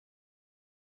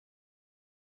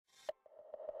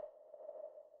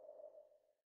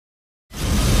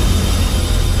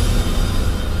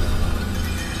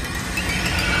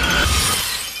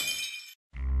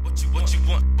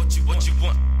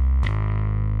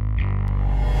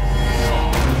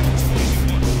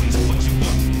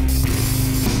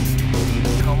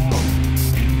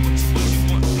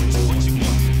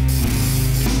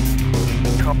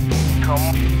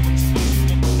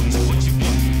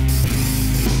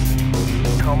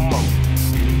Come on.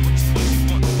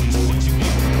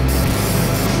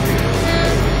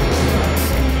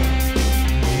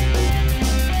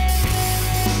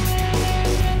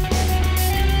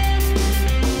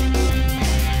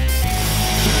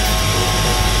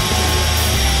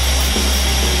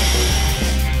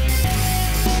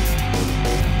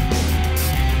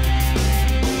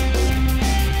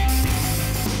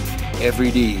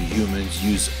 Every day, humans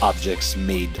use objects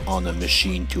made on a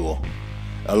machine tool.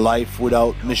 A life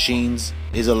without machines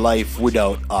is a life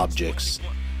without objects.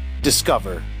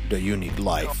 Discover the unique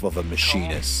life of a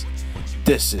machinist.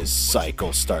 This is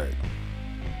CycleStart.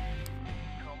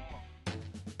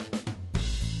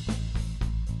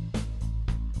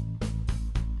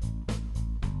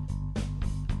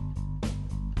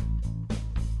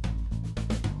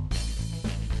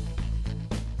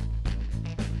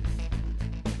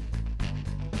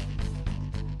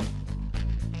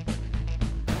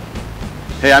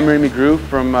 Hey, I'm Remi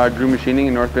from Groulx Machining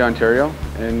in North Bay, Ontario,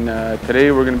 and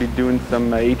today we're going to be doing some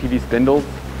ATV spindles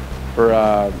for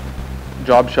a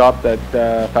job shop that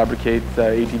fabricates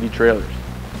ATV trailers.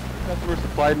 The customer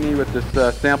supplied me with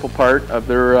this sample part of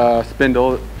their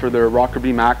spindle for their rocker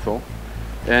beam axle,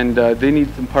 and they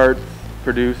need some parts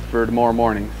produced for tomorrow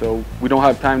morning, so we don't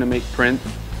have time to make prints.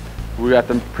 We got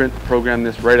them program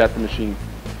this right at the machine.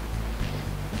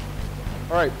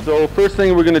 Alright, so first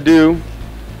thing we're going to do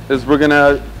is we're going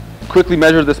to quickly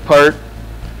measure this part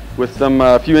with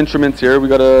some few instruments here. We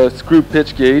got a screw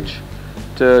pitch gauge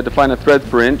to define the threads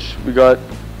per inch. We got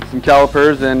some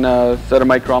calipers and a set of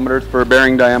micrometers for a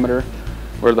bearing diameter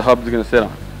where the hub is going to sit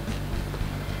on.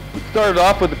 We started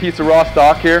off with a piece of raw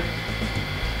stock here,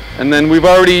 and then we've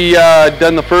already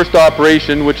done the first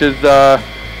operation, which is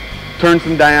turn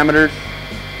some diameters,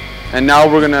 and now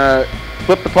we're going to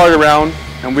flip the part around,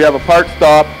 and we have a part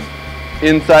stop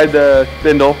inside the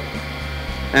spindle,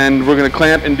 and we're going to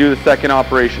clamp and do the second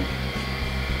operation. So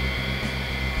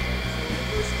the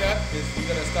first step is we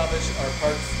got to establish our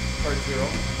part zero.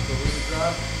 So we're going to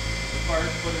grab the part,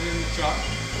 put it in the chuck,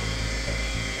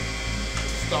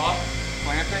 stop,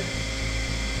 clamp it,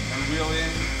 and wheel in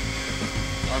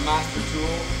our master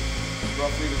tool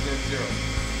roughly within zero.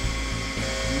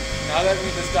 Now that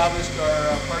we've established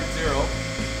our part zero,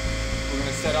 we're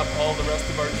going to set up all the rest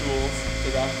of our tools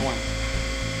to that point.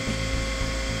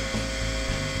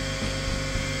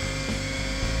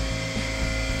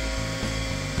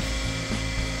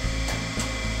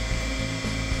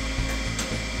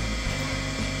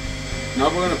 Now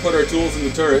we're going to put our tools in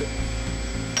the turret.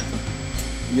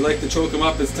 We like to choke them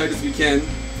up as tight as we can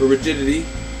for rigidity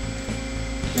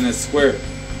and as square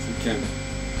as we can.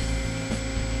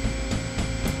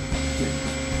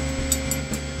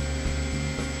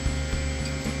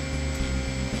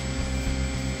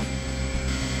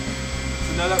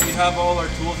 So now that we have all our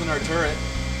tools in our turret,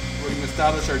 we're going to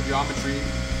establish our geometry in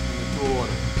the tool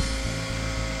order.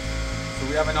 So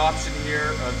we have an option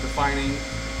here of defining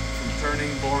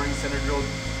turning, boring, center drill,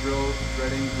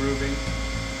 threading, grooving.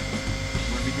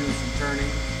 We're going to be doing some turning,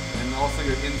 and also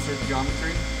your insert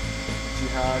geometry, which you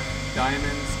have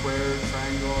diamond, square,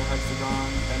 triangle, hexagon,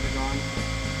 pentagon.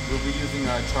 We'll be using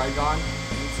a trigon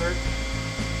insert.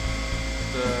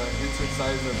 The insert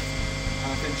size of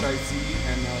 1/2 inch IC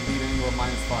and lead angle of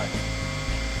 -5.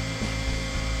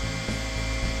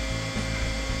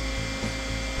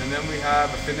 And then we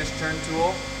have a finish turn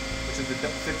tool, which is a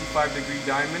 55-degree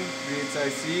diamond, 3/8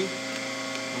 IC,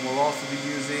 and we'll also be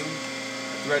using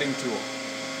a threading tool,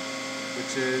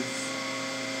 which is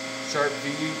sharp V,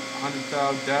 100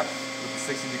 thou depth with a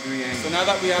 60-degree angle. So now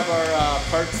that we have our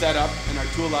part set up and our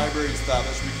tool library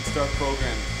established, we can start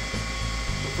programming.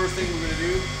 The first thing we're going to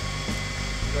do,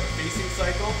 we've got a facing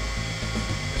cycle,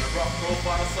 and a rough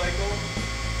profile cycle,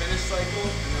 finish cycle,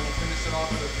 and then we'll finish it off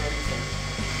with a threading cycle.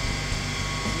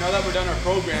 Now that we're done our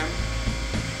program,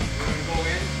 we're going to go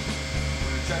in, we're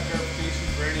going to check verification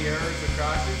for any errors or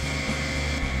crashes.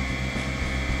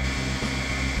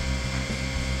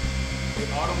 Hit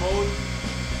auto mode,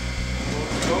 close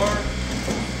the door,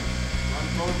 run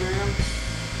program,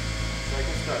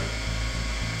 CycleStart.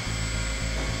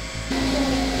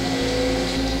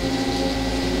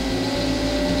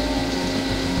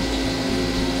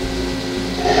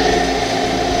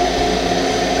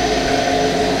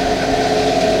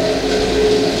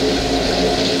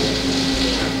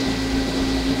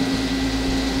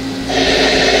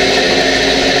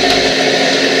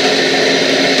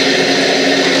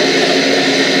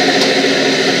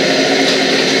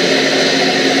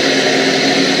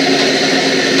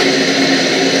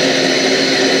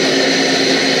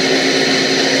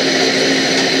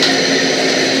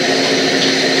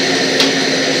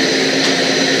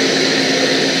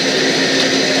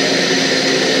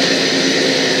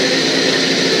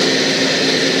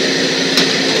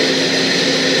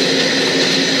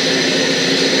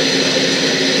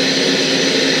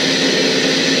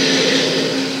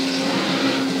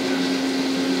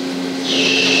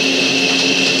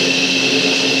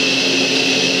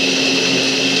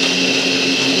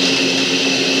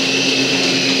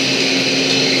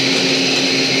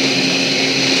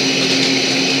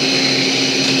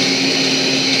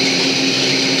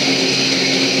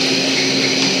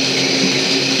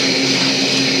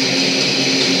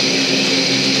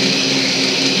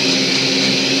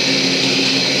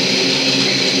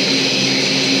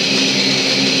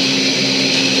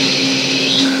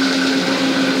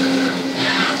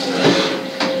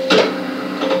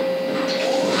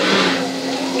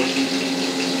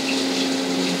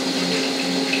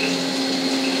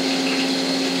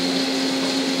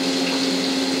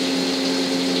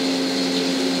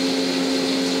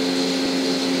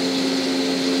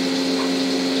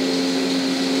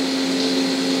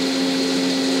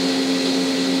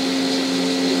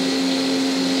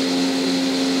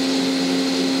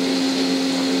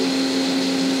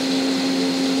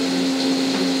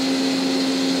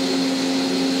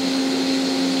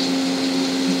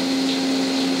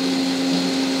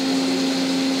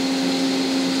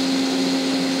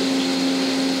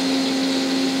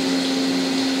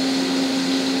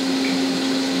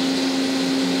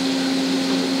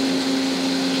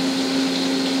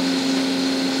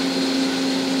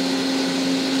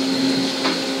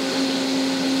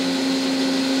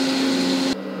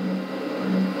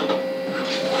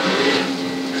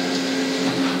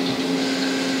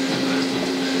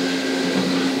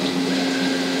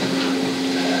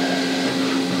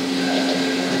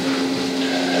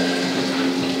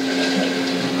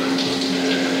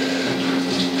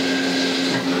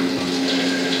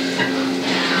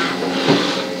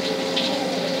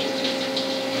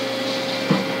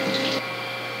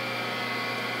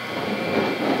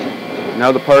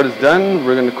 Now the part is done,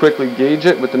 we're going to quickly gauge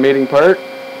it with the mating part.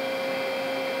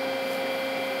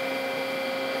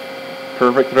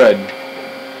 Perfect thread.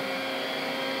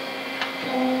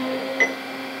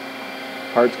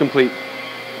 Part's complete.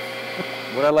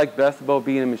 What I like best about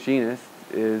being a machinist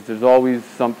is there's always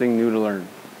something new to learn.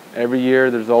 Every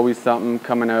year there's always something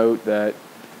coming out that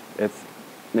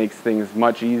makes things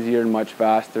much easier and much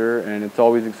faster, and it's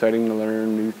always exciting to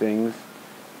learn new things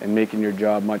and making your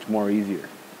job much more easier.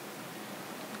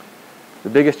 The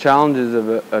biggest challenges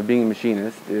of being a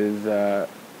machinist is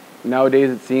nowadays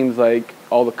it seems like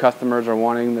all the customers are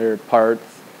wanting their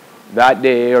parts that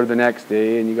day or the next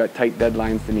day, and you got tight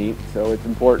deadlines to meet, so it's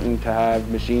important to have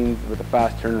machines with a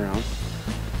fast turnaround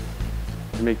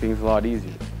to make things a lot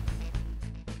easier.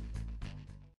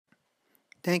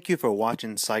 Thank you for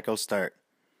watching CycleStart.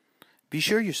 Be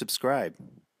sure you subscribe.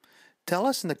 Tell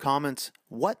us in the comments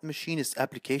what machinist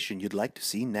application you'd like to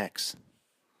see next.